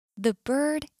The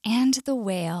Bird and the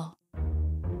Whale.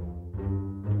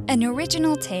 An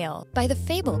original tale by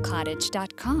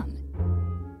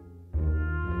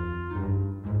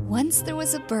thefablecottage.com. Once there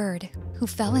was a bird who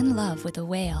fell in love with a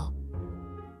whale,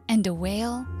 and a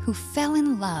whale who fell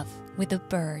in love with a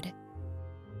bird.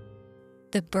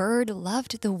 The bird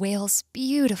loved the whale's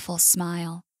beautiful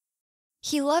smile.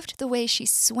 He loved the way she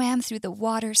swam through the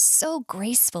water so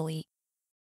gracefully.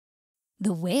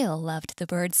 The whale loved the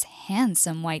bird's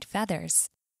handsome white feathers.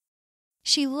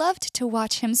 She loved to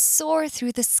watch him soar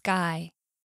through the sky.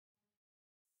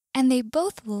 And they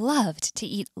both loved to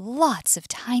eat lots of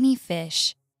tiny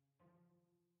fish.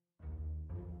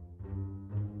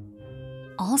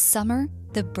 All summer,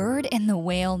 the bird and the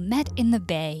whale met in the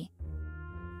bay.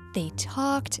 They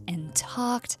talked and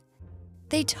talked.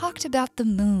 They talked about the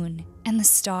moon and the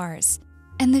stars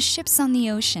and the ships on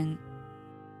the ocean.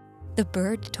 The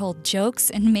bird told jokes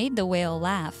and made the whale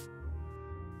laugh.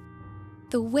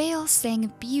 The whale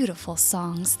sang beautiful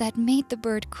songs that made the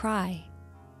bird cry,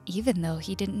 even though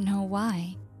he didn't know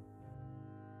why.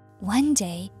 "One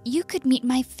day you could meet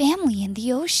my family in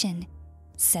the ocean,"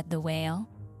 said the whale.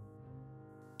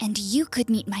 "And you could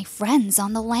meet my friends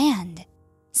on the land,"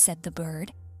 said the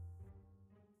bird.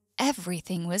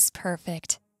 Everything was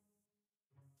perfect.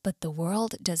 But the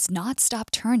world does not stop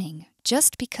turning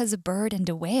just because a bird and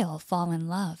a whale fall in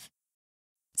love.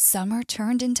 Summer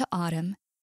turned into autumn,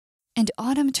 and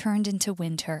autumn turned into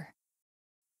winter.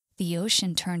 The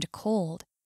ocean turned cold,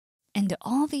 and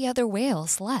all the other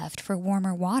whales left for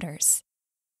warmer waters.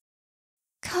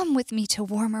 "Come with me to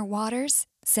warmer waters,"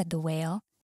 said the whale.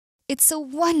 "It's a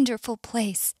wonderful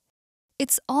place.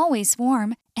 It's always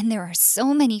warm, and there are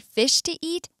so many fish to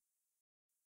eat."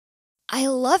 "I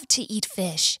love to eat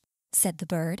fish," said the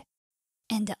bird.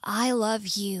 "And I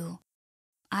love you.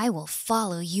 I will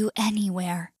follow you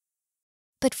anywhere.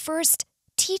 But first,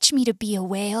 teach me to be a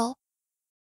whale."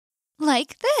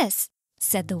 "Like this,"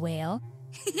 said the whale.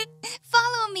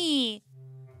 "Follow me."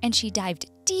 And she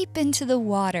dived deep into the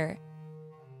water.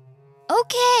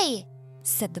 "Okay,"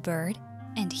 said the bird,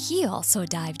 and he also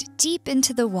dived deep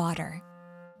into the water.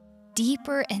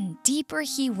 Deeper and deeper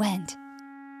he went.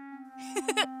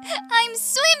 "I'm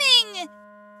swimming!"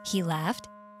 he laughed.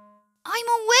 "I'm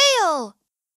a whale!"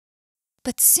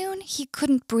 But soon he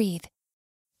couldn't breathe.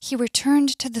 He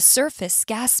returned to the surface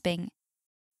gasping.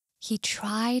 He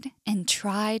tried and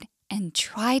tried and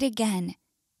tried again,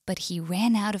 but he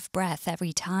ran out of breath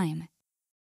every time.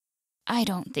 "I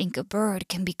don't think a bird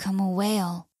can become a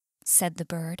whale," said the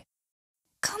bird.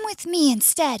 "Come with me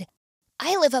instead.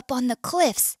 I live up on the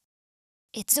cliffs.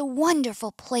 It's a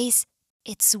wonderful place.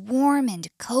 It's warm and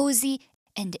cozy,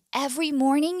 and every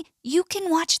morning you can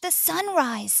watch the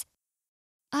sunrise."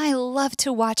 "I love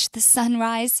to watch the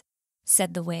sunrise,"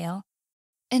 said the whale.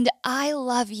 "And I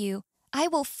love you. I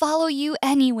will follow you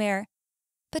anywhere.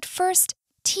 But first,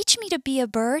 teach me to be a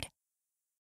bird."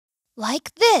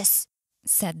 "Like this,"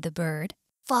 said the bird.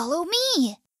 "Follow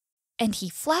me." And he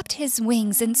flapped his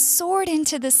wings and soared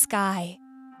into the sky.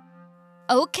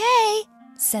 "Okay,"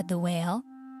 said the whale.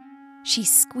 She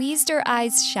squeezed her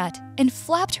eyes shut and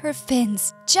flapped her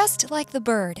fins just like the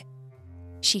bird.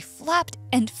 She flapped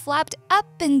and flapped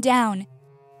up and down.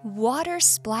 Water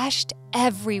splashed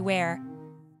everywhere.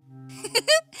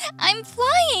 "I'm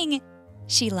flying,"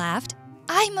 she laughed.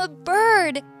 "I'm a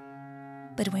bird."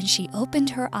 But when she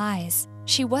opened her eyes,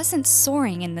 she wasn't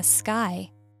soaring in the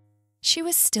sky. She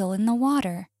was still in the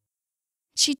water.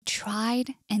 She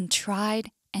tried and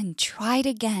tried and tried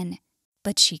again,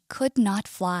 but she could not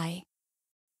fly.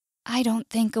 "I don't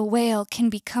think a whale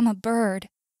can become a bird,"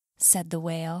 said the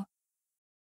whale.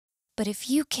 "But if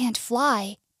you can't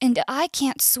fly and I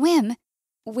can't swim,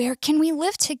 where can we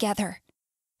live together?"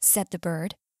 said the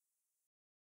bird.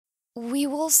 "We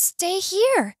will stay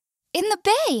here, in the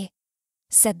bay,"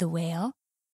 said the whale.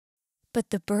 But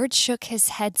the bird shook his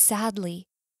head sadly.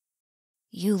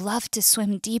 "You love to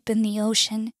swim deep in the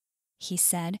ocean," he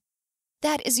said.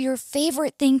 "That is your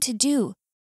favorite thing to do.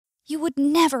 You would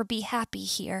never be happy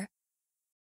here."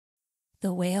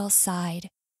 The whale sighed.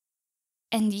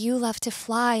 "And you love to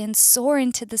fly and soar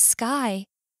into the sky,"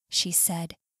 she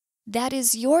said. "That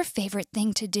is your favorite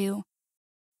thing to do.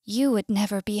 You would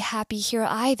never be happy here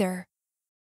either."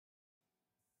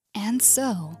 And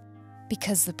so,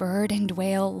 because the bird and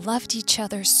whale loved each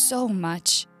other so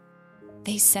much,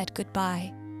 they said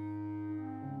goodbye.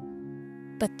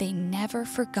 But they never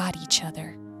forgot each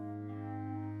other.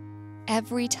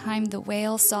 Every time the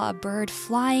whale saw a bird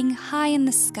flying high in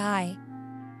the sky,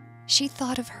 she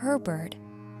thought of her bird.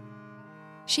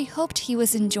 She hoped he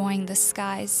was enjoying the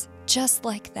skies just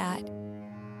like that.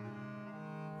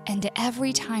 And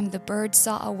every time the bird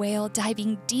saw a whale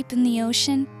diving deep in the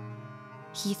ocean,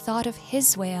 he thought of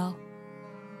his whale.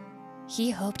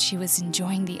 He hoped she was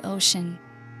enjoying the ocean,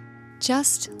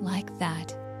 just like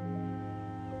that.